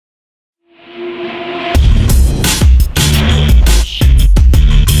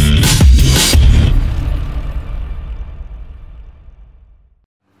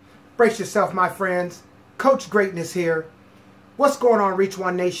Brace yourself, my friends. Coach Greatness here. What's going on, Reach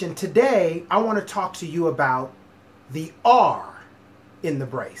One Nation? Today, I want to talk to you about the R in the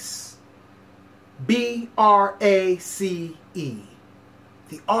brace. B.R.A.C.E.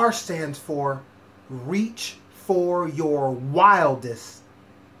 The R stands for reach for your wildest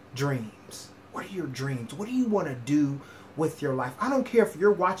dreams. What are your dreams? What do you want to do with your life? I don't care if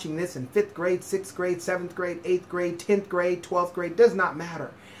you're watching this in 5th grade, 6th grade, 7th grade, 8th grade, 10th grade, 12th grade. Does not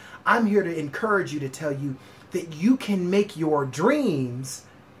matter. I'm here to encourage you, to tell you that you can make your dreams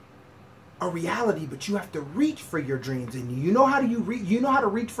a reality, but you have to reach for your dreams. And you know how to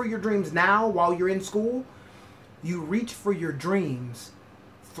reach for your dreams now while you're in school? You reach for your dreams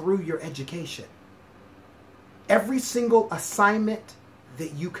through your education. Every single assignment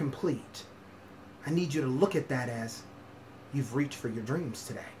that you complete, I need you to look at that as you've reached for your dreams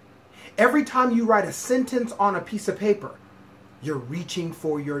today. Every time you write a sentence on a piece of paper, you're reaching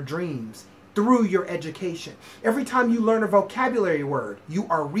for your dreams through your education. Every time you learn a vocabulary word, you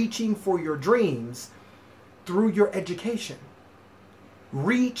are reaching for your dreams through your education.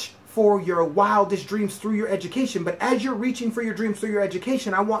 Reach for your wildest dreams through your education. But as you're reaching for your dreams through your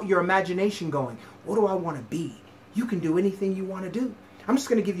education, I want your imagination going. What do I want to be? You can do anything you want to do. I'm just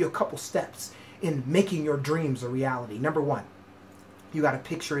going to give you a couple steps in making your dreams a reality. Number one, you got to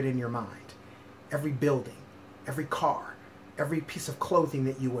picture it in your mind. Every building, every car, every piece of clothing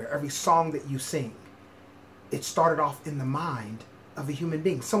that you wear, every song that you sing, it started off in the mind of a human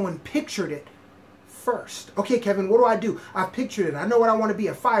being. Someone pictured it first. Okay, Kevin, what do? I've pictured it. I know what I want to be: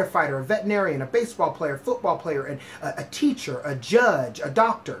 a firefighter, a veterinarian, a baseball player, football player, and a teacher, a judge, a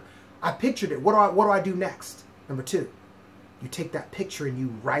doctor. I pictured it. What do I do next? Number two, you take that picture and you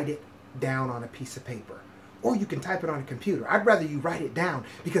write it down on a piece of paper. Or you can type it on a computer. I'd rather you write it down,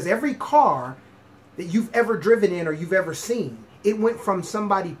 because every car that you've ever driven in or you've ever seen, it went from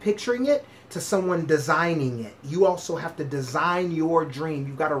somebody picturing it to someone designing it. You also have to design your dream.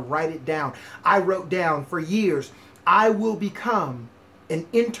 You've got to write it down. I wrote down for years, I will become an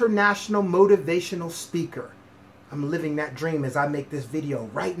international motivational speaker. I'm living that dream as I make this video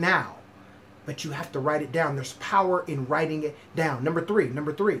right now. But you have to write it down. There's power in writing it down. Number three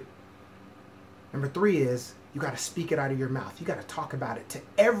is you got to speak it out of your mouth. You got to talk about it to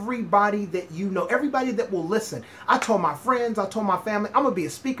everybody that you know, everybody that will listen. I told my friends, I told my family, I'm going to be a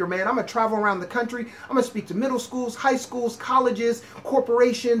speaker, man. I'm going to travel around the country. I'm going to speak to middle schools, high schools, colleges,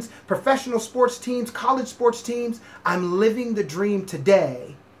 corporations, professional sports teams, college sports teams. I'm living the dream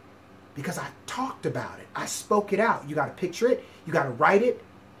today because I talked about it. I spoke it out. You got to picture it. You got to write it.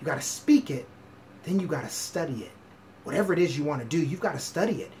 You got to speak it. Then you got to study it. Whatever it is you want to do, you've got to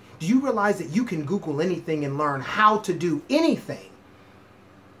study it. Do you realize that you can Google anything and learn how to do anything?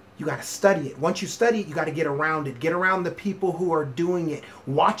 You got to study it. Once you study it, you got to get around it. Get around the people who are doing it,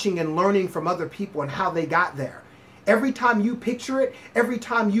 watching and learning from other people and how they got there. Every time you picture it, every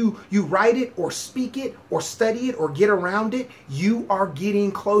time you write it or speak it or study it or get around it, you are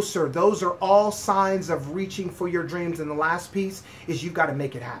getting closer. Those are all signs of reaching for your dreams. And the last piece is you've got to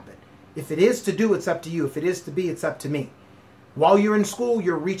make it happen. If it is to do, it's up to you. If it is to be, it's up to me. While you're in school,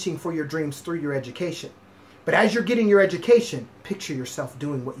 you're reaching for your dreams through your education. But as you're getting your education, picture yourself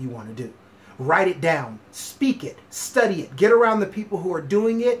doing what you want to do. Write it down, speak it, study it, get around the people who are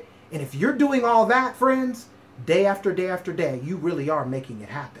doing it. And if you're doing all that, friends, day after day after day, you really are making it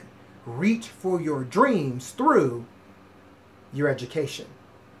happen. Reach for your dreams through your education.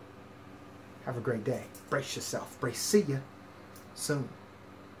 Have a great day. Brace yourself. Brace. See ya soon.